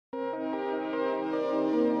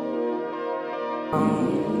She got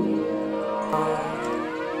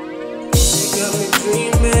me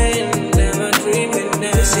dreaming, now I'm dreaming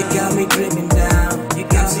now. She got me dreaming now. You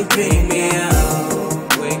got me dreaming me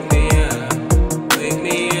out. Wake me up, wake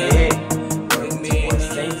me up, wake me up.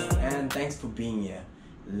 Safe, and thanks for being here.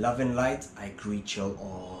 Love and light, I greet you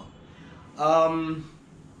all.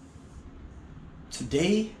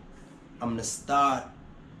 Today I'm gonna start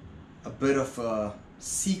a bit of a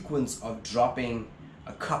sequence of dropping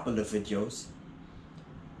a couple of videos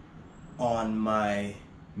on my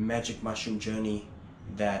magic mushroom journey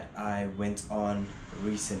that I went on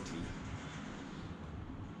recently.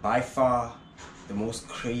 By far the most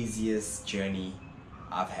craziest journey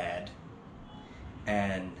I've had,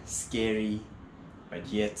 and scary but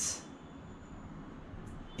yet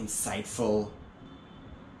insightful,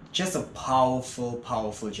 just a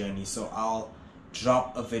powerful journey. So I'll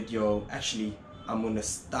drop a video. Actually, I'm gonna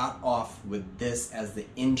start off with this as the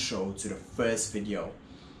intro to the first video.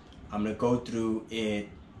 I'm gonna go through it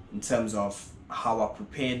in terms of how I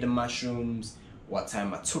prepared the mushrooms, what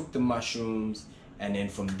time I took the mushrooms, and then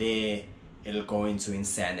from there it'll go into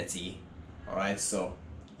insanity. Alright, so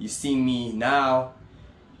you see me now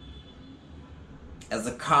as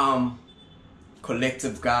a calm,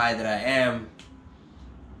 collective guy that I am,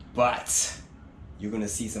 but you're gonna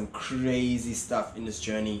see some crazy stuff in this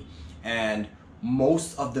journey, and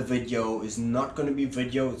most of the video is not gonna be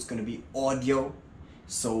video, it's gonna be audio.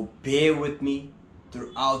 So bear with me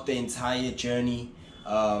throughout the entire journey.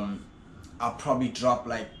 I'll probably drop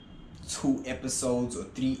like 2 episodes or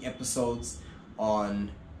 3 episodes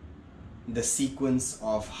on the sequence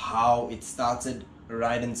of how it started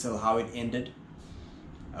right until how it ended.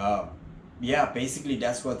 Yeah, basically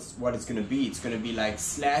that's what it's gonna be. It's gonna be like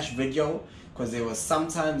slash video, because there was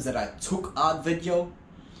sometimes that I took out video,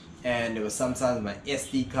 and there was sometimes my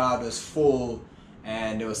SD card was full,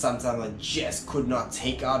 and there was sometimes I just could not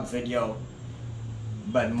take out video.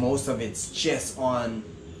 But most of it's just on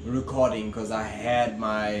recording, because I had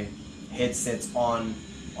my headsets on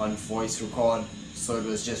voice record, so it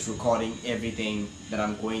was just recording everything that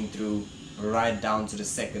I'm going through right down to the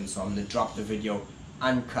second. So I'm gonna drop the video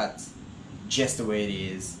uncut, just the way it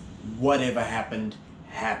is. Whatever happened,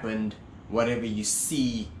 whatever you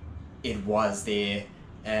see, it was there,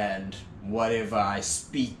 and whatever I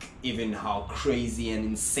speak, even how crazy and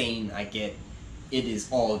insane I get, it is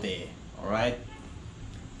all there. Alright,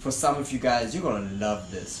 for some of you guys, you're gonna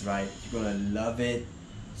love this, right? You're gonna love it.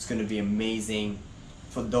 It's gonna be amazing.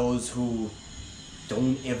 For those who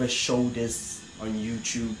don't ever show this on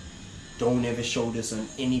YouTube, don't ever show this on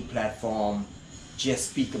any platform,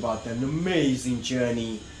 just speak about an amazing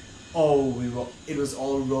journey. Oh, it was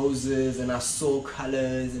all roses, and I saw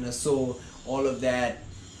colors, and I saw all of that.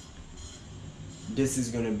 This is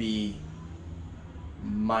gonna be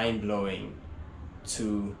mind-blowing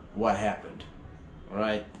to what happened.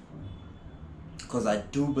 Alright, because I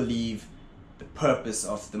do believe the purpose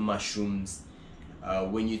of the mushrooms,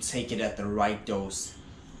 when you take it at the right dose,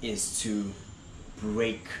 is to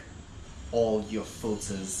break all your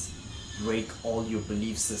filters, break all your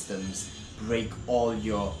belief systems, break all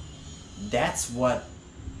your... That's what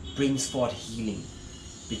brings forth healing,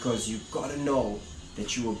 because you gotta know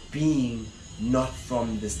that you are being not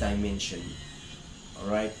from this dimension.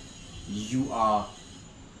 Alright, you are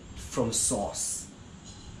from source,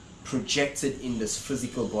 projected in this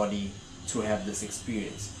physical body to have this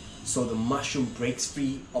experience. So the mushroom breaks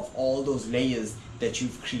free of all those layers that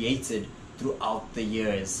you've created throughout the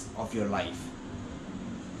years of your life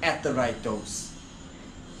at the right dose.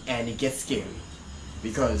 And it gets scary,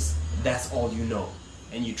 because that's all you know,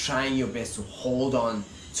 and you're trying your best to hold on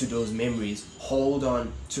to those memories, hold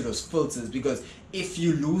on to those filters, because if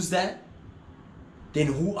you lose that, then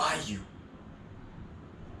who are you?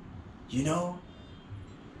 You know?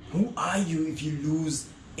 Who are you if you lose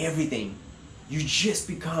everything? You just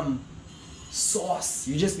become sauce.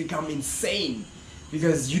 You just become insane,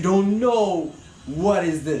 because you don't know what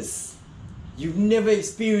is this. You've never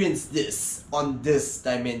experienced this on this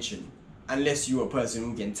dimension, unless you're a person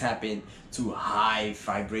who can tap in to high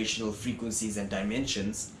vibrational frequencies and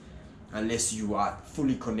dimensions, unless you are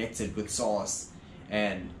fully connected with source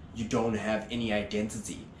and you don't have any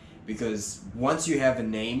identity. Because once you have a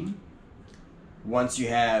name, once you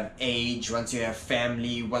have age, once you have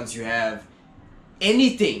family, once you have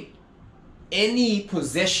anything, any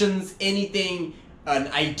possessions, anything, an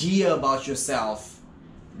idea about yourself,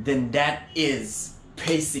 then that is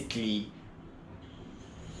basically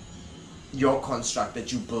your construct that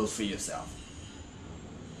you build for yourself.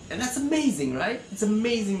 And that's amazing, right? It's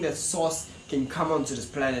amazing that source can come onto this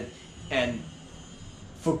planet and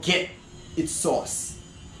forget its source,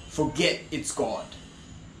 forget it's God.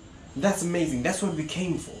 That's amazing. That's what we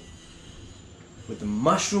came for. With the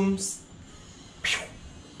mushrooms,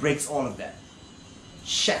 breaks all of that,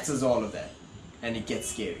 shatters all of that, and it gets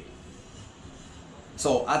scary.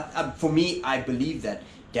 So for me, I believe that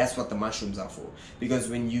that's what the mushrooms are for. Because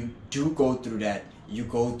when you do go through that, you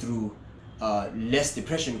go through less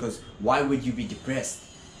depression. Because why would you be depressed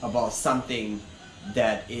about something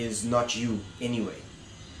that is not you anyway?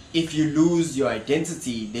 If you lose your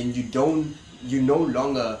identity, then you're no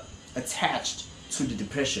longer attached to the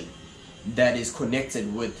depression that is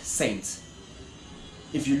connected with saints.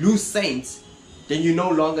 If you lose saints, then you're no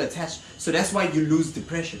longer attached. So that's why you lose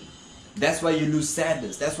depression. That's why you lose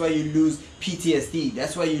sadness. That's why you lose PTSD.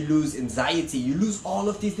 That's why you lose anxiety. You lose all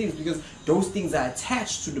of these things because those things are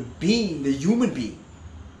attached to the being, the human being,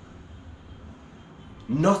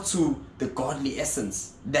 not to the godly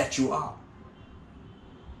essence that you are.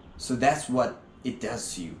 So that's what it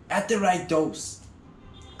does to you at the right dose.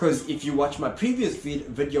 Because if you watch my previous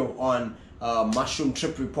video on Mushroom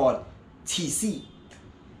Trip Report TC,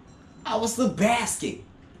 I was still basking.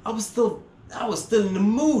 I was still in the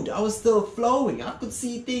mood. I was still flowing. I could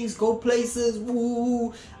see things, go places.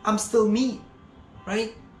 Woo! I'm still me,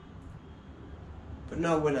 right? But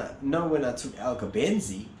now when I took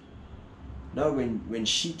Alka-Benzie, now when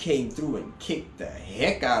she came through and kicked the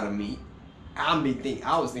heck out of me, I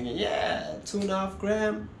was thinking, yeah, 2.5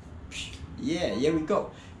 grams. Yeah, here we go.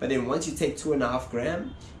 But then once you take 2.5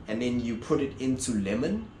 grams and then you put it into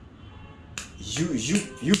lemon,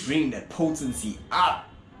 you bring that potency up.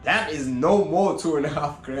 That is no more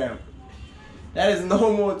 2.5 grams. That is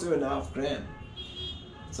no more 2.5 grams.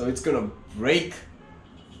 So it's gonna break.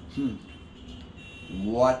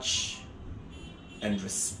 Watch and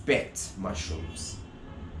respect mushrooms.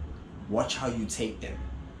 Watch how you take them.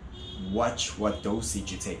 Watch what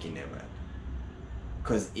dosage you're taking them at.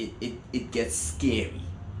 Because it gets scary.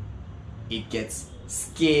 It gets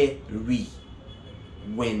scary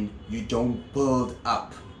when you don't build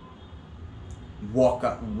up.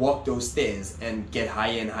 Walk those stairs and get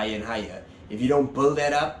higher and higher and higher. If you don't build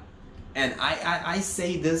that up, and I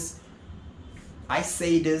say this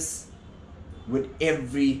with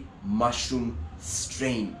every mushroom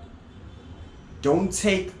strain. Don't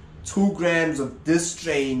take 2 grams of this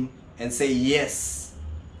strain and say, yes,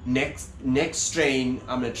 next strain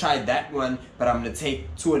I'm gonna try that one, but I'm gonna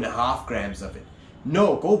take 2.5 grams of it.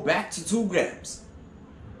 No, go back to 2 grams,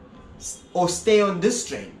 or stay on this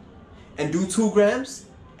strain and do 2 grams,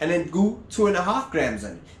 and then do 2.5 grams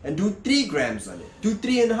on it, and do 3 grams on it, do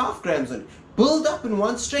 3.5 grams on it. Build up in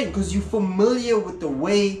one strain because you're familiar with the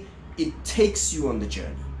way it takes you on the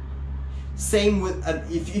journey. Same with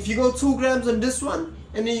if you go 2 grams on this one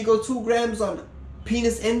and then you go 2 grams on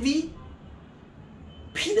Penis Envy.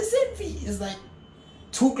 Penis Envy is like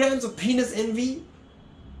 2 grams of Penis Envy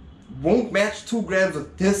won't match 2 grams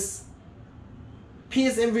of this.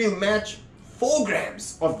 Penis Envy will match 4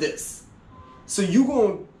 grams of this. So you're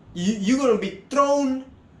gonna be thrown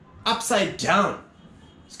upside down.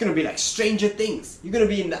 It's gonna be like Stranger Things. You're gonna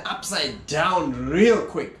be in the upside down real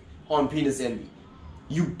quick on Penis Envy.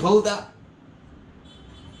 You build up.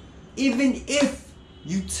 Even if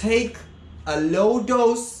you take a low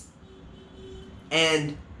dose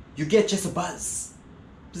and you get just a buzz,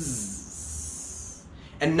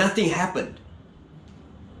 and nothing happened,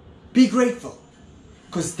 be grateful,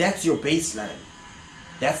 because that's your baseline.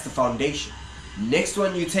 That's the foundation. Next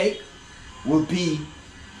one you take will be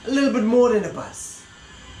a little bit more than a buzz.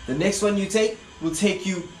 The next one you take will take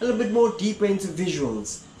you a little bit more deeper into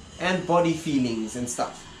visuals and body feelings and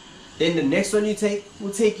stuff. Then the next one you take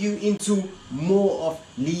will take you into more of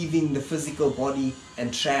leaving the physical body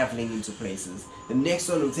and traveling into places. The next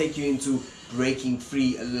one will take you into breaking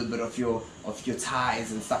free a little bit of your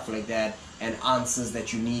ties and stuff like that, and answers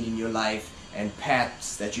that you need in your life, and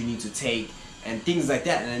paths that you need to take, and things like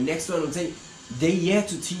that. And the next one will take, they're here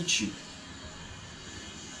to teach you.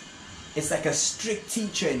 It's like a strict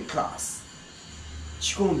teacher in class.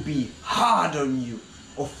 She's gonna be hard on you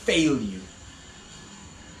or fail you.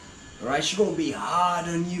 Alright, she's gonna be hard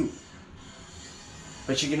on you.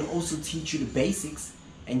 But she can also teach you the basics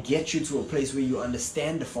and get you to a place where you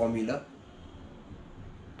understand the formula.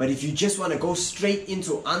 But if you just want to go straight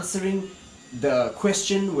into answering the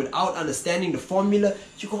question without understanding the formula,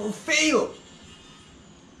 you're gonna fail.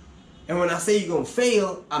 And when I say you're gonna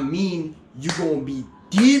fail, I mean you're gonna be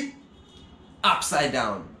deep upside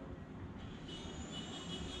down.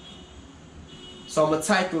 So I'm gonna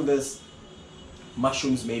title this,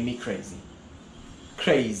 Mushrooms Made Me Crazy.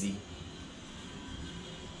 Crazy.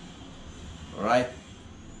 Alright?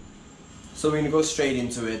 So we're gonna go straight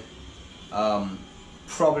into it.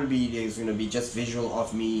 probably there's gonna be just visual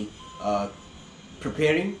of me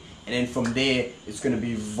preparing, and then from there it's gonna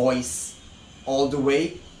be voice all the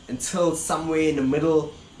way until somewhere in the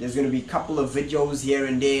middle there's gonna be a couple of videos here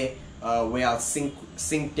and there where I'll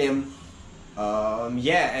sync them.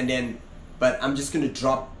 Yeah, and then but I'm just gonna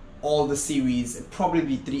drop all the series. It'll probably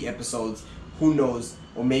be 3 episodes, who knows,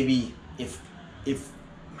 or maybe if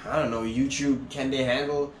I don't know, YouTube, can they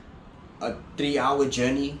handle a 3-hour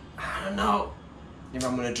journey? I don't know. If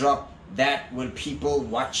I'm gonna drop that, will people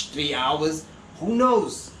watch 3 hours? Who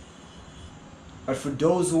knows? But for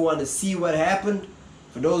those who want to see what happened,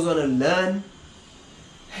 for those who want to learn,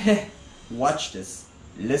 watch this,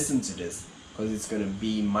 listen to this, because it's gonna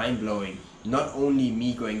be mind-blowing. Not only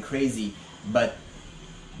me going crazy, but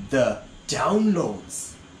the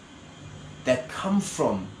downloads that come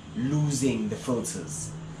from losing the filters.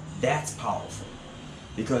 That's powerful,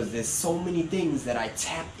 because there's so many things that I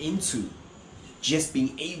tapped into just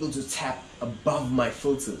being able to tap above my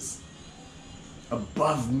filters,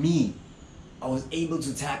 above me. I was able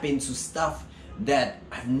to tap into stuff that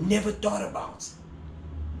I've never thought about,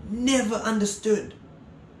 never understood.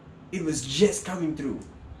 It was just coming through.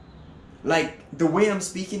 Like the way I'm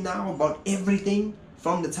speaking now about everything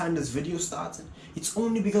from the time this video started, it's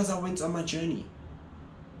only because I went on my journey.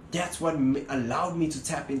 That's what allowed me to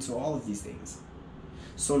tap into all of these things.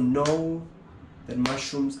 So know that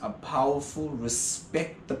mushrooms are powerful.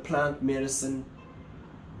 Respect the plant medicine.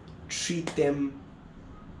 Treat them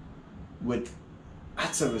with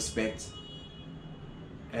utter respect.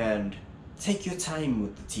 And take your time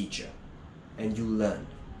with the teacher and you learn.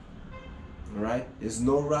 Alright? There's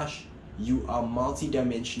no rush. You are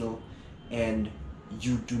multidimensional and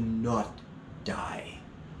you do not die.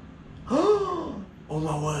 Oh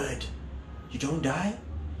my word. You don't die?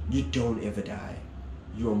 You don't ever die.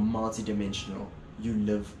 You are multidimensional. You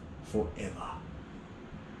live forever.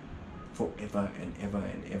 Forever and ever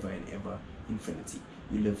and ever and ever. Infinity.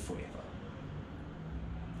 You live forever.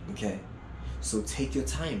 Okay? So take your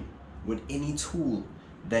time with any tool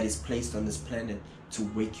that is placed on this planet to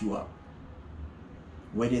wake you up.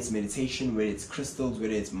 Whether it's meditation, whether it's crystals,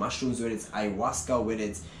 whether it's mushrooms, whether it's ayahuasca, whether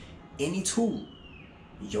it's any tool.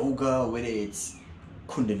 Yoga, whether it's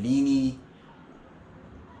Kundalini,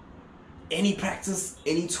 any practice,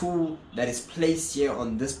 any tool that is placed here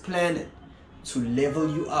on this planet to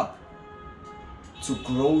level you up, to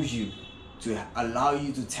grow you, to allow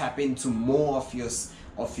you to tap into more of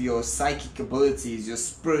your psychic abilities, your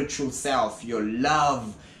spiritual self, your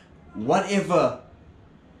love, whatever,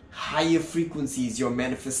 higher frequencies, your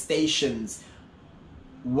manifestations,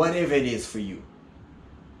 whatever it is for you.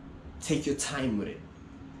 Take your time with it.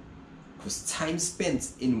 Because time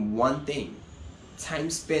spent in one thing,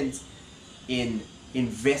 time spent in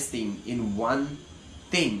investing in one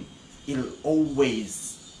thing, it'll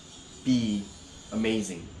always be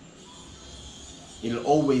amazing. It'll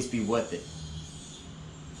always be worth it.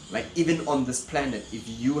 Like even on this planet, if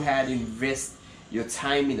you had invest your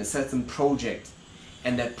time in a certain project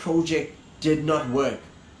and that project did not work,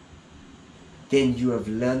 then you have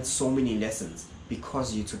learned so many lessons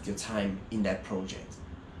because you took your time in that project.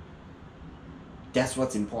 That's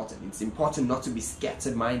what's important. It's important not to be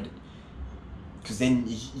scattered-minded, because then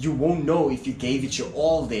you won't know if you gave it your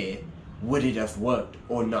all there, would it have worked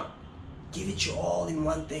or not. Give it your all in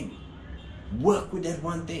one thing. Work with that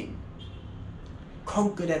one thing.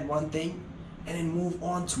 Conquer that one thing and then move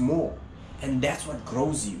on to more. And that's what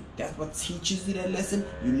grows you. That's what teaches you that lesson.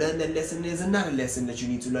 You learn that lesson, there's another lesson that you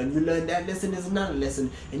need to learn. You learn that lesson, there's another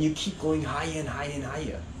lesson. And you keep going higher and higher and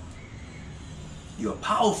higher. You're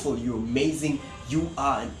powerful, you're amazing. You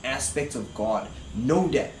are an aspect of God. Know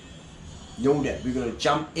that. Know that. We're going to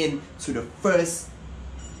jump into the first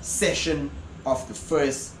session of the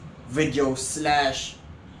first video /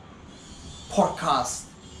 podcast.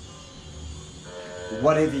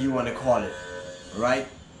 Whatever you want to call it. Right?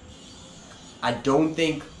 I don't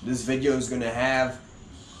think this video is going to have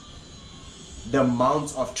the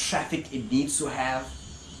amount of traffic it needs to have.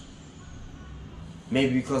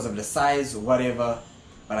 Maybe because of the size or whatever.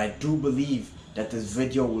 But I do believe that this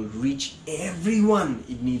video will reach everyone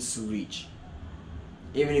it needs to reach.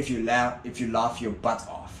 Even if you laugh your butt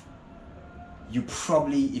off. You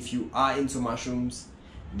probably, if you are into mushrooms,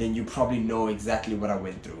 then you probably know exactly what I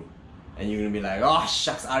went through. And you're going to be like, oh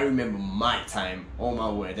shucks, I remember my time. Oh my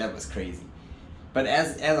word, that was crazy. But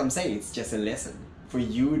as I'm saying, it's just a lesson. For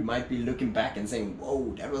you, it might be looking back and saying,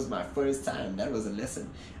 whoa, that was my first time. That was a lesson.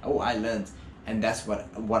 Oh, I learned. And that's what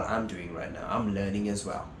I'm doing right now. I'm learning as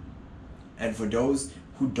well. And for those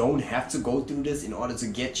who don't have to go through this in order to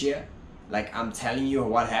get here, like I'm telling you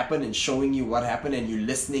what happened and showing you what happened, and you're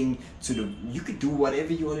listening to the, you could do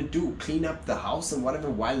whatever you want to do, clean up the house and whatever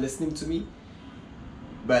while listening to me.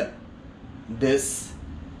 But this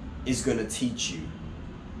is gonna teach you,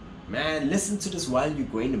 man. Listen to this while you're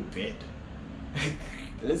going to bed.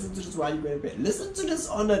 Listen to this while you're going to bed. Listen to this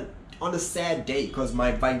on a sad day, because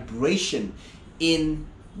my vibration in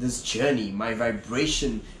this journey, my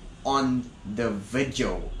vibration on the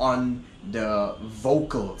video, on the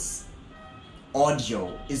vocals,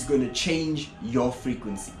 audio, is going to change your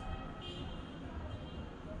frequency.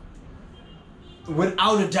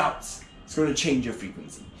 Without a doubt, it's going to change your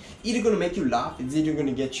frequency. Either going to make you laugh, it's either going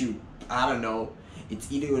to get you, I don't know,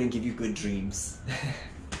 it's either going to give you good dreams.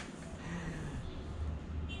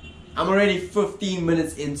 I'm already 15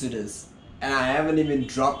 minutes into this, and I haven't even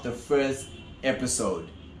dropped the first episode.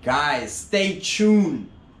 Guys, stay tuned.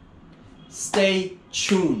 Stay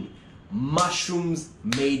tuned. Mushrooms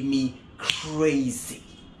made me crazy.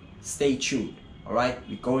 Stay tuned. Alright?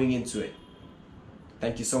 We're going into it.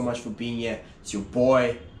 Thank you so much for being here. It's your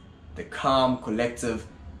boy, the Calm Collective,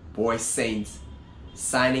 Boy Saint,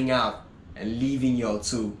 signing out and leaving y'all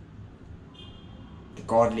to the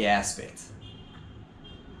godly aspect.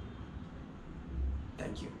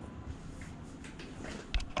 Thank you.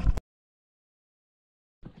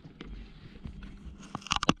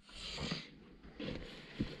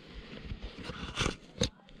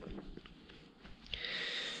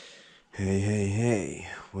 Hey,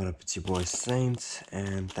 what up, it's your boy Saint,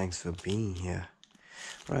 and thanks for being here.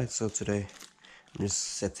 Right, so today I'm just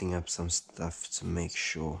setting up some stuff to make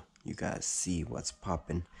sure you guys see what's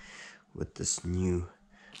popping with this new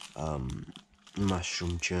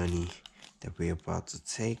mushroom journey that we're about to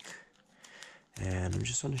take. And I'm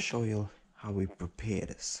just want to show you how we prepare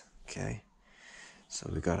this, okay? So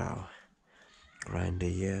we got our grinder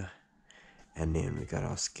here, and then we got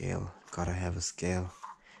our scale. Gotta have a scale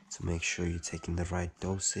to make sure you're taking the right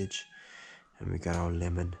dosage. And we got our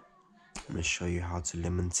lemon. I'm gonna show you how to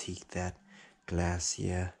lemon take that. Glass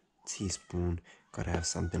here, teaspoon. Gotta have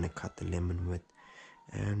something to cut the lemon with.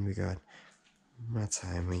 And we got my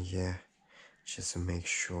timer here, just to make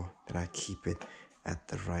sure that I keep it at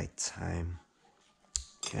the right time.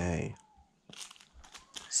 Okay,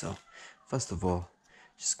 so first of all,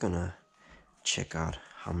 just gonna check out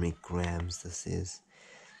how many grams this is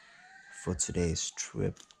for today's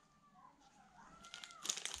trip.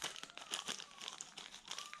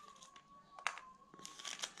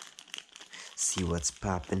 See what's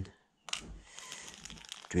popping.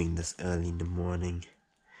 Doing this early in the morning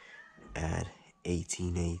at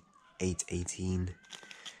 8:18.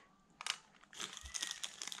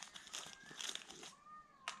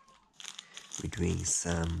 We're doing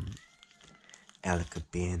some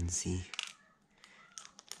Alaka-Benzi.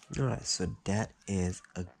 Alright, so that is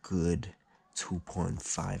a good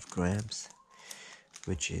 2.5 grams,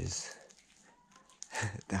 which is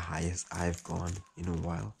the highest I've gone in a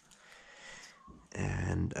while.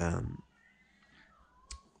 And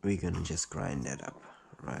we're gonna just grind that up,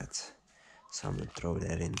 right? So I'm gonna throw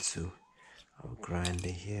that into our grinder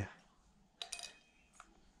here.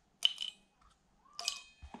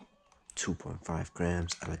 2.5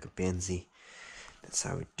 grams Alaka-Benzi. That's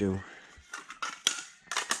how we do.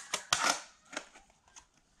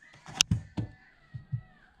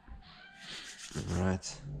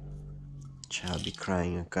 Alright. Child be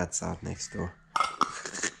crying her guts out next door.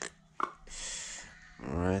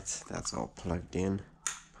 Alright, that's all plugged in.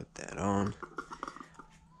 Put that on.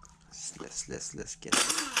 Let's get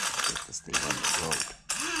this thing on the road.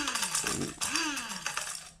 Ooh.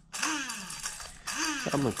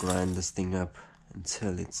 I'm gonna grind this thing up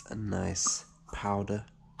until it's a nice powder.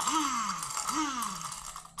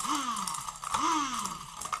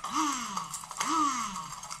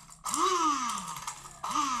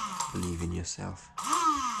 Believe in yourself.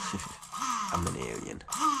 I'm an alien.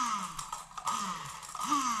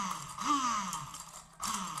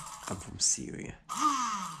 I'm from Syria.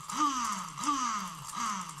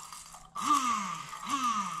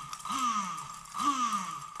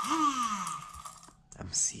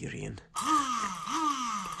 I'm Syrian.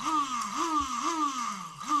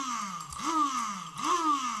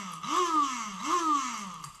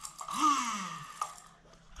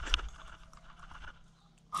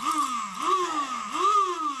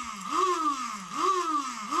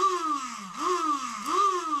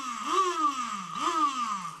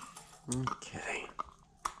 Okay.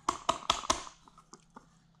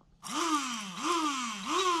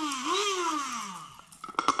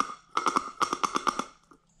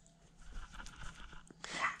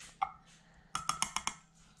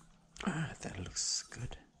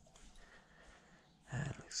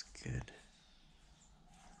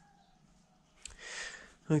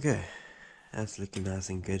 Okay, that's looking nice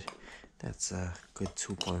and good. That's a good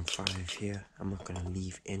 2.5 here. I'm not gonna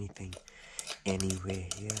leave anything anywhere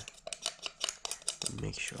here.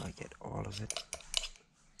 Make sure I get all of it.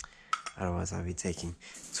 Otherwise I'll be taking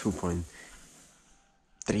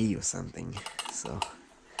 2.3 or something. So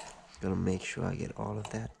gonna make sure I get all of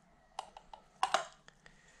that.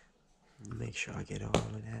 Make sure I get all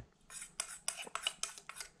of that.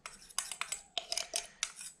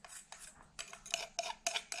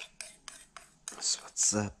 So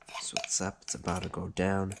what's up? So what's up? It's about to go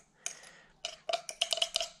down.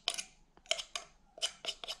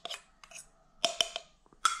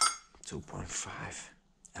 .5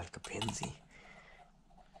 El Capenzi.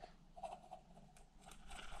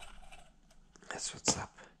 That's what's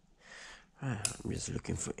up. Right, I'm just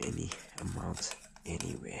looking for any amount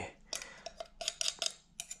anywhere.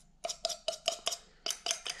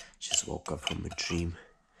 Just woke up from a dream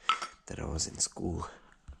that I was in school.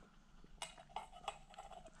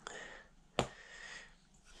 It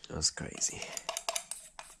was crazy.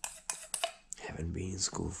 Haven't been in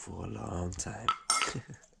school for a long time.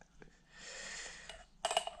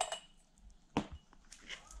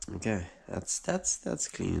 Okay, that's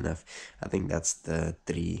clean enough. I think that's the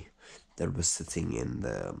 3 that was sitting in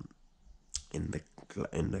the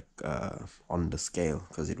on the scale,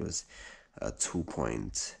 because it was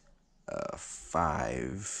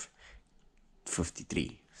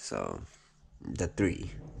 2.553. So the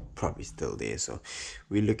 3 probably still there. So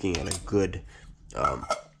we're looking at a good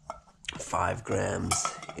 5 grams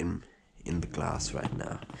in the glass right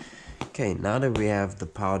now. Okay, now that we have the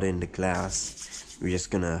powder in the glass, we're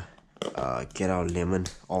just gonna get our lemon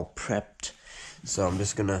all prepped. So I'm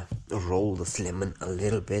just gonna roll this lemon a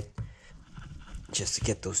little bit just to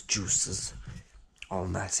get those juices all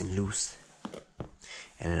nice and loose.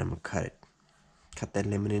 And then I'm gonna cut that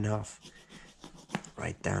lemon in half,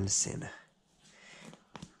 right down the center.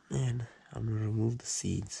 And I'm gonna remove the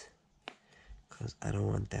seeds, because I don't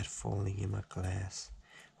want that falling in my glass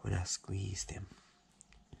when I squeeze them.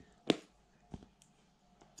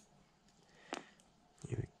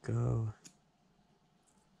 Here we go.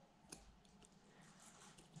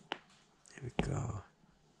 There we go.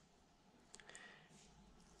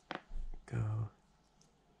 Go.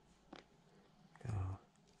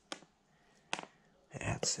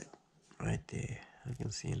 That's it. Right there. I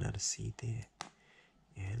can see another seed there.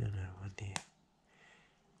 And another one there.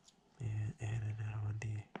 And another one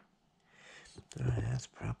there. Alright, that's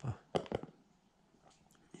proper. Let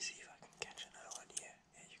me see if I can catch another one here.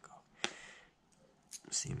 There you go.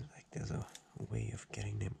 Seems like there's a way of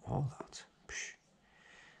getting them all out. Psh.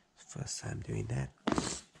 First time doing that.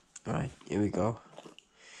 Alright, here we go.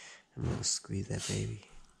 I'm gonna squeeze that baby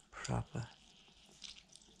proper.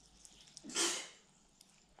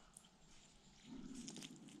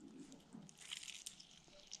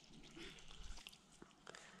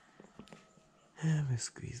 And I'm gonna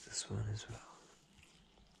squeeze this one as well.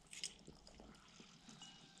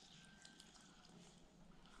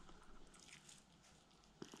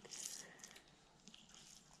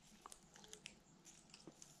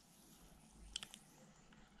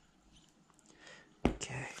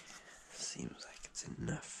 Okay, seems like it's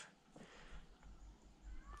enough.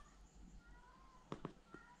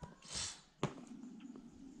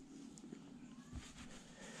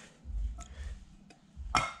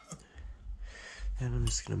 And I'm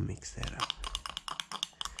just gonna mix that up.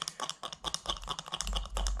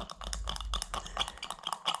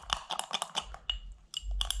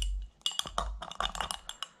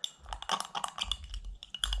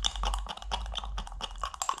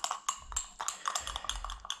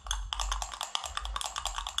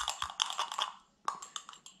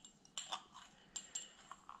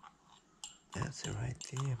 That's it right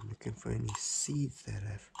there. I'm looking for any seeds that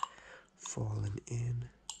have fallen in.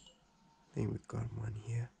 I think we've got one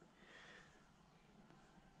here.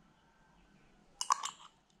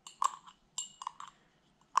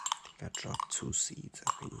 I think I dropped 2 seeds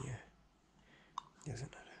up in here. There's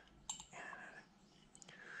another. And another.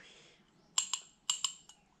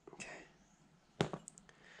 Okay.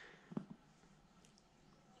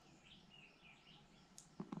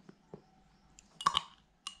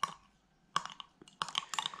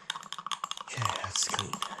 Okay, that's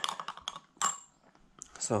clean.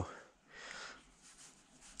 So,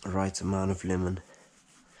 right amount of lemon,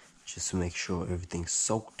 just to make sure everything's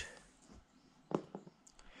soaked,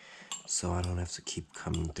 so I don't have to keep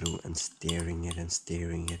coming through and stirring it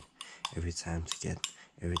every time to get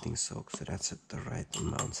everything soaked. So that's at the right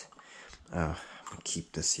amount. I'm gonna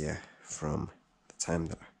keep this here from the time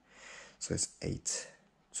that so it's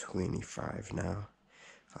 8:25 now.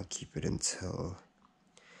 I'll keep it until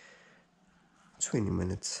 20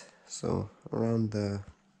 minutes. So around the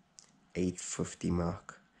 8:50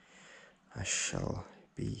 mark, I shall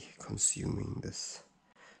be consuming this.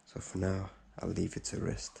 So for now, I'll leave it to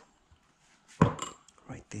rest.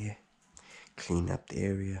 Right there. Clean up the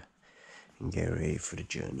area and get ready for the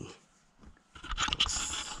journey.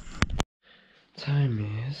 Thanks. Time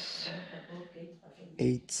is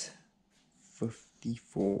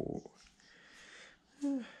 8:54.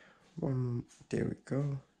 There we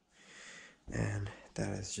go. And that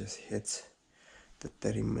has just hit the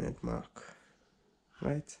 30-minute mark.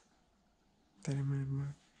 Right? 30-minute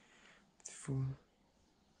mark. 54.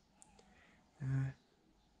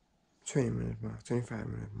 20-minute mark.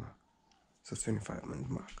 25-minute mark. So 25-minute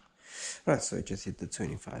mark. Right, so it just hit the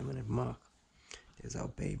 25-minute mark. There's our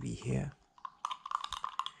baby here.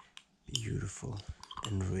 Beautiful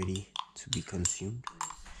and ready to be consumed.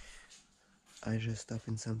 I dressed up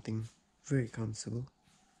in something very comfortable.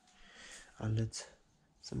 I lit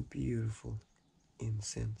some beautiful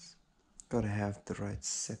incense. Gotta have the right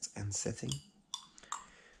set and setting.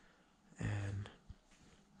 And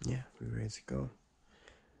yeah, we're ready to go.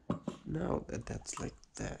 Now that that's like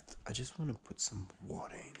that, I just want to put some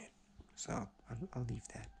water in it. So I'll leave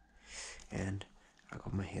that. And I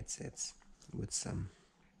got my headsets with some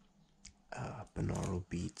binaural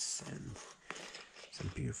beats and some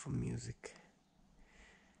beautiful music.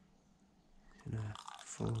 And I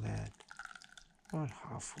fill that about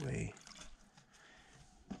halfway.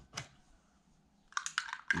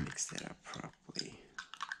 Mix that up properly.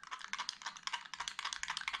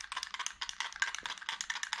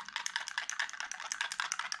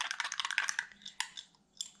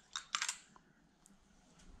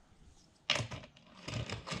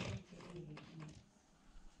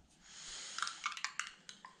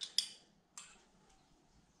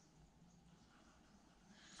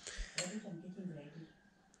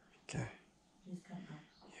 Okay,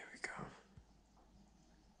 here we go.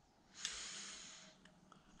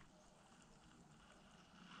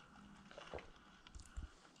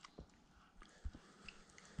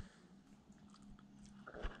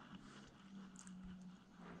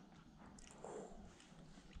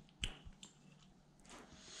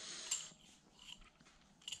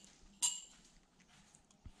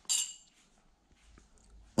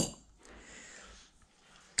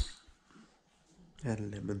 That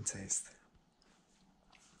lemon taste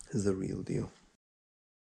is the real deal.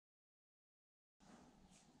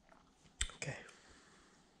 Okay,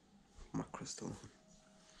 my crystal.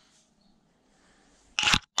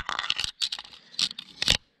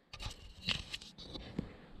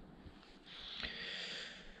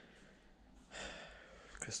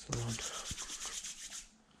 Crystal on.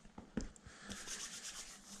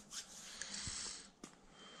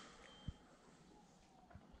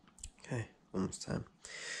 Okay, almost time.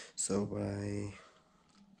 So by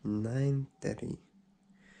 9:30,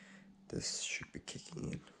 this should be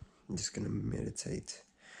kicking in. I'm just gonna meditate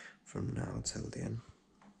from now till then.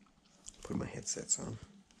 Put my headsets on.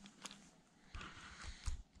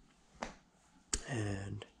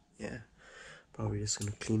 And yeah, probably just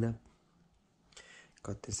gonna clean up.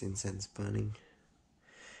 Got this incense burning.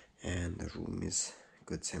 And the room is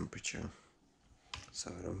good temperature.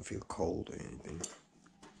 So I don't feel cold or anything.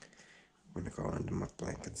 I'm gonna go under my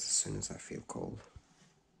blankets as soon as I feel cold.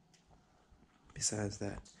 Besides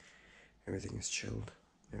that, everything is chilled.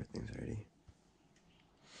 Everything's ready.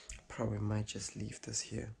 Probably might just leave this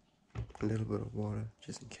here. A little bit of water,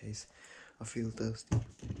 just in case I feel thirsty.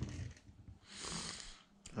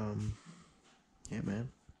 Yeah,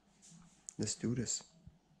 man. Let's do this.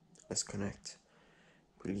 Let's connect.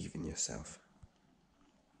 Believe in yourself.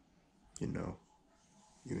 You know,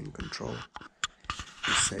 you're in control.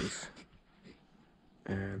 You're safe.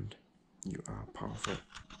 And you are powerful.